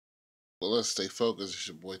Well, let's stay focused. It's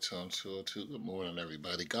your boy Tom 202. Good morning,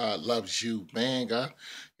 everybody. God loves you, man. God,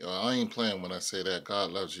 I ain't playing when I say that.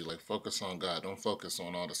 God loves you. Like, focus on God. Don't focus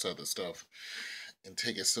on all this other stuff and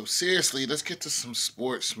take it so seriously. Let's get to some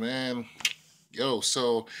sports, man.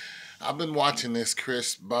 So I've been watching this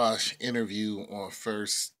Chris Bosh interview on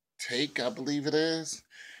First Take, I believe it is.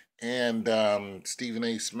 And Stephen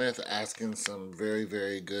A. Smith asking some very,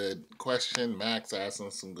 very good question. Max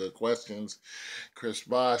asking some good questions. Chris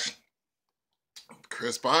Bosh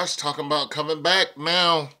Chris Bosh talking about coming back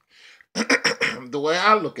now. The way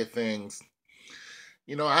I look at things,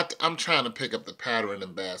 I'm trying to pick up the pattern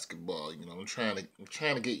in basketball. I'm trying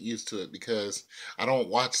to get used to it because I don't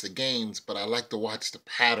watch the games, but I like to watch the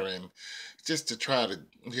pattern just to try to,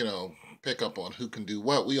 pick up on who can do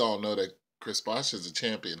what. We all know that Chris Bosh is a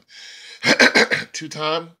champion,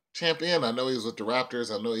 two-time champion. I know he's with the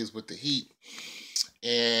Raptors. I know he's with the Heat,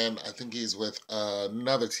 and I think he's with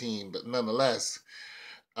another team, but nonetheless.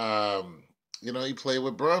 He played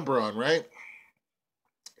with Braun, right?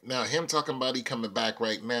 Now, him talking about he coming back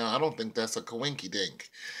right now, I don't think that's a coinky-dink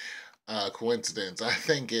coincidence. I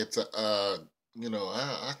think it's I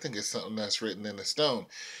think it's something that's written in the stone.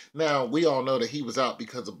 Now, we all know that he was out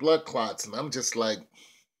because of blood clots, and I'm just like,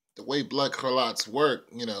 the way blood clots work,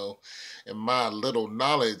 and my little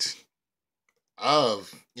knowledge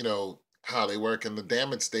of, how they work and the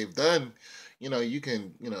damage they've done, you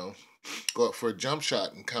can, go up for a jump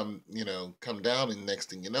shot and come down, and next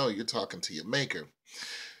thing you know, you're talking to your maker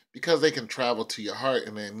because they can travel to your heart,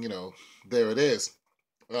 and then there it is.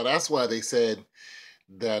 Well, that's why they said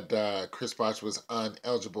that Chris Bosh was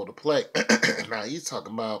ineligible to play. Now he's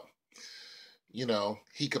talking about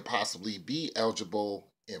he could possibly be eligible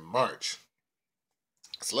in March.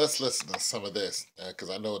 So let's listen to some of this because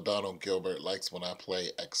I know Donald Gilbert likes when I play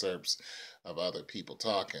excerpts of other people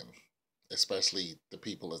talking, especially the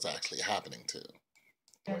people it's actually happening to.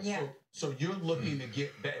 Yeah. So you're looking to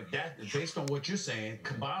get that based on what you're saying,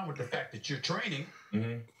 combined with the fact that you're training,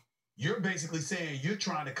 you're basically saying you're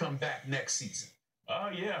trying to come back next season.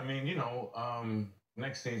 Yeah. I mean,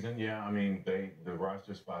 next season, yeah. I mean, the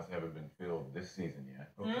roster spots haven't been filled this season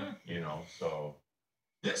yet. Okay. So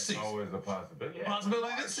This season. always a possibility. Yeah.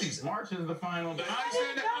 Possibility this season. March is the final day. I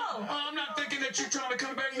understand that. I'm not thinking that you're trying to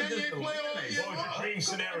come back now. You ain't play all year. Dream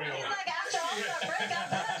scenario. He's like, after all the break,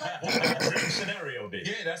 I'm done. Dream scenario, bitch.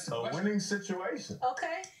 Yeah, that's a winning situation.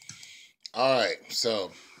 Okay. All right,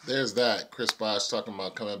 so there's that. Chris Bosh talking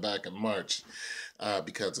about coming back in March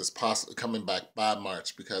because it's possible. Coming back by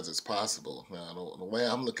March because it's possible. Now, the way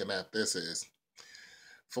I'm looking at this is,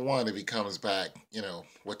 for one, if he comes back,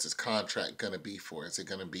 what's his contract going to be for? Is it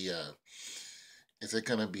going to be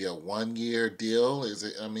a 1 year deal? Is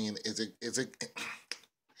it? I mean, is it?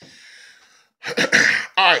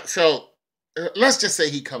 All right, so let's just say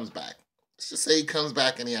he comes back. Let's just say he comes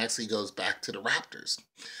back and he actually goes back to the Raptors.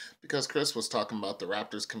 Because Chris was talking about the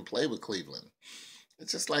Raptors can play with Cleveland.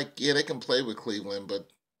 It's just like, yeah, they can play with Cleveland, but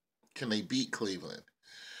can they beat Cleveland?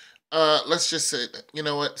 Let's just say, you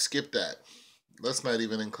know what? Skip that. Let's not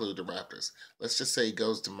even include the Raptors. Let's just say he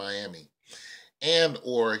goes to Miami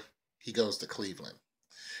or he goes to Cleveland.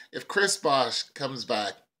 If Chris Bosh comes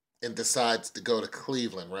back and decides to go to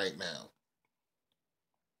Cleveland right now,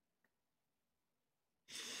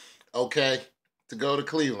 okay, to go to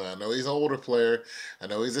Cleveland. I know he's an older player. I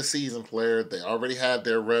know he's a seasoned player. They already had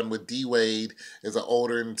their run with D. Wade as an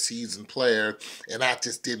older and seasoned player, and that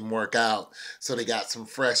just didn't work out. So they got some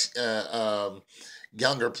fresh,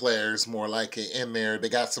 younger players, more like it, in there. They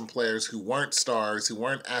got some players who weren't stars, who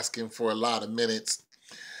weren't asking for a lot of minutes.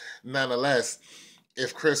 Nonetheless,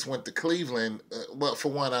 if Chris went to Cleveland, well,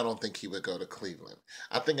 for one, I don't think he would go to Cleveland.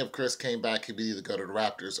 I think if Chris came back, he would either go to the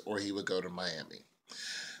Raptors or he would go to Miami.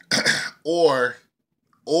 or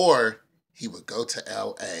he would go to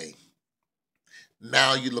LA.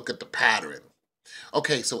 Now you look at the pattern.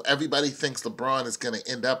 Okay, so everybody thinks LeBron is going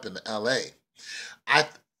to end up in LA.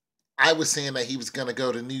 I was saying that he was going to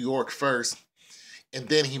go to New York first, and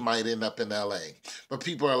then he might end up in LA. But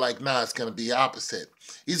people are like, nah, it's going to be opposite.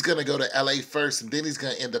 He's going to go to LA first, and then he's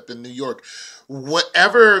going to end up in New York.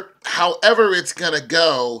 However it's going to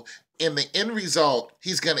go, in the end result,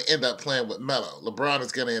 he's going to end up playing with Melo. LeBron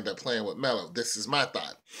is going to end up playing with Melo. This is my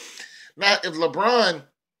thought. Now, if LeBron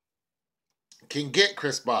can get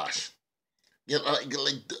Chris Bosh,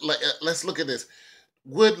 let's look at this.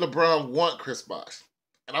 Would LeBron want Chris Bosh?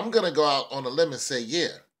 And I'm going to go out on a limb and say,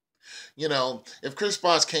 yeah. If Chris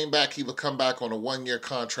Bosh came back, he would come back on a 1-year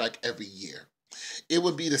contract every year. It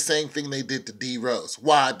would be the same thing they did to D. Rose.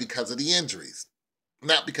 Why? Because of the injuries,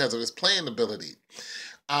 not because of his playing ability.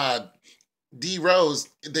 D Rose,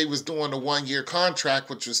 they was doing a 1 year contract,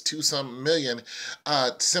 which was 2 something million,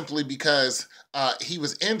 simply because he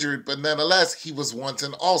was injured, but nonetheless, he was once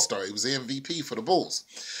an all-star. He was the MVP for the Bulls.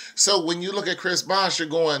 So when you look at Chris Bosh, you're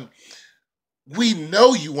going, we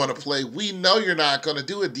know you want to play. We know you're not going to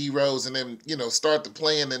do a D Rose and then, start the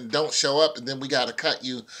play and then don't show up and then we got to cut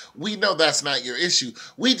you. We know that's not your issue.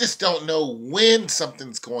 We just don't know when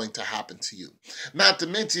something's going to happen to you. Not to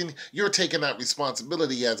mention, you're taking that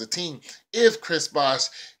responsibility as a team. If Chris Bosh,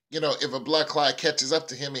 if a blood clot catches up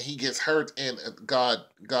to him and he gets hurt, and God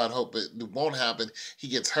hope it won't happen, he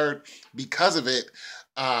gets hurt because of it,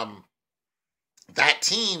 that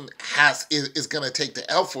team is going to take the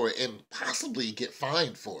L for it and possibly get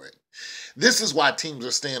fined for it. This is why teams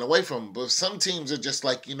are staying away from him. But some teams are just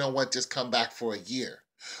like, you know what, just come back for a year.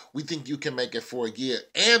 We think you can make it for a year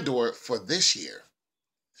and or for this year.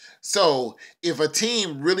 So if a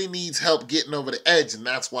team really needs help getting over the edge, and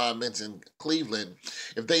that's why I mentioned Cleveland,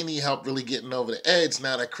 if they need help really getting over the edge,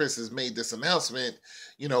 now that Chris has made this announcement,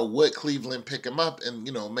 would Cleveland pick him up and,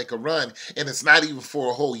 make a run? And it's not even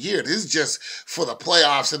for a whole year. This is just for the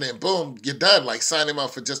playoffs, and then boom, you're done. Like, sign him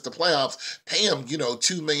up for just the playoffs. Pay him,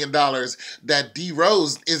 $2 million that D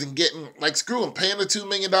Rose isn't getting. Like, screw him. Pay him the $2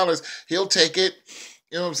 million. He'll take it.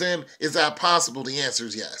 You know what I'm saying? Is that possible? The answer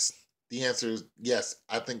is yes. The answer is yes.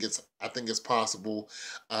 I think it's possible.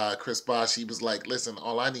 Chris Bosh, he was like, listen,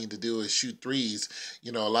 all I need to do is shoot threes.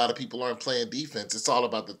 A lot of people aren't playing defense. It's all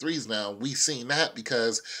about the threes now. We've seen that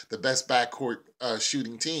because the best backcourt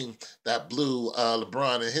shooting team that blew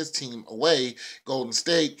Labron and his team away, Golden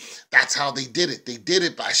State, that's how they did it. They did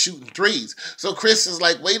it by shooting threes. So Chris is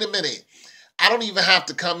like, wait a minute. I don't even have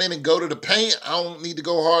to come in and go to the paint. I don't need to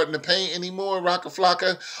go hard in the paint anymore, Rocka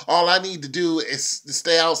Flocka. All I need to do is to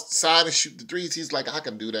stay outside and shoot the threes. He's like, I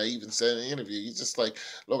can do that. He even said in an interview. He's just like,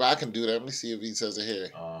 look, I can do that. Let me see if he says it here.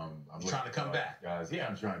 I'm trying to come back. Guys, yeah,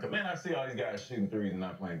 I'm trying to come. Man, I see all these guys shooting threes and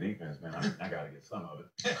not playing defense, man. I got to get some of it.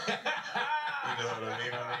 You know what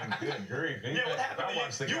I mean? Good grief. Yeah, what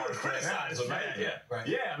happened? You were criticized, man. Yeah. Right.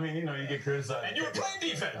 Yeah, I mean, you get criticized. And you were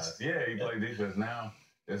playing defense. Yeah, you play defense now.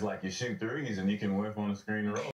 It's like you shoot threes and you can whiff on the screen and roll.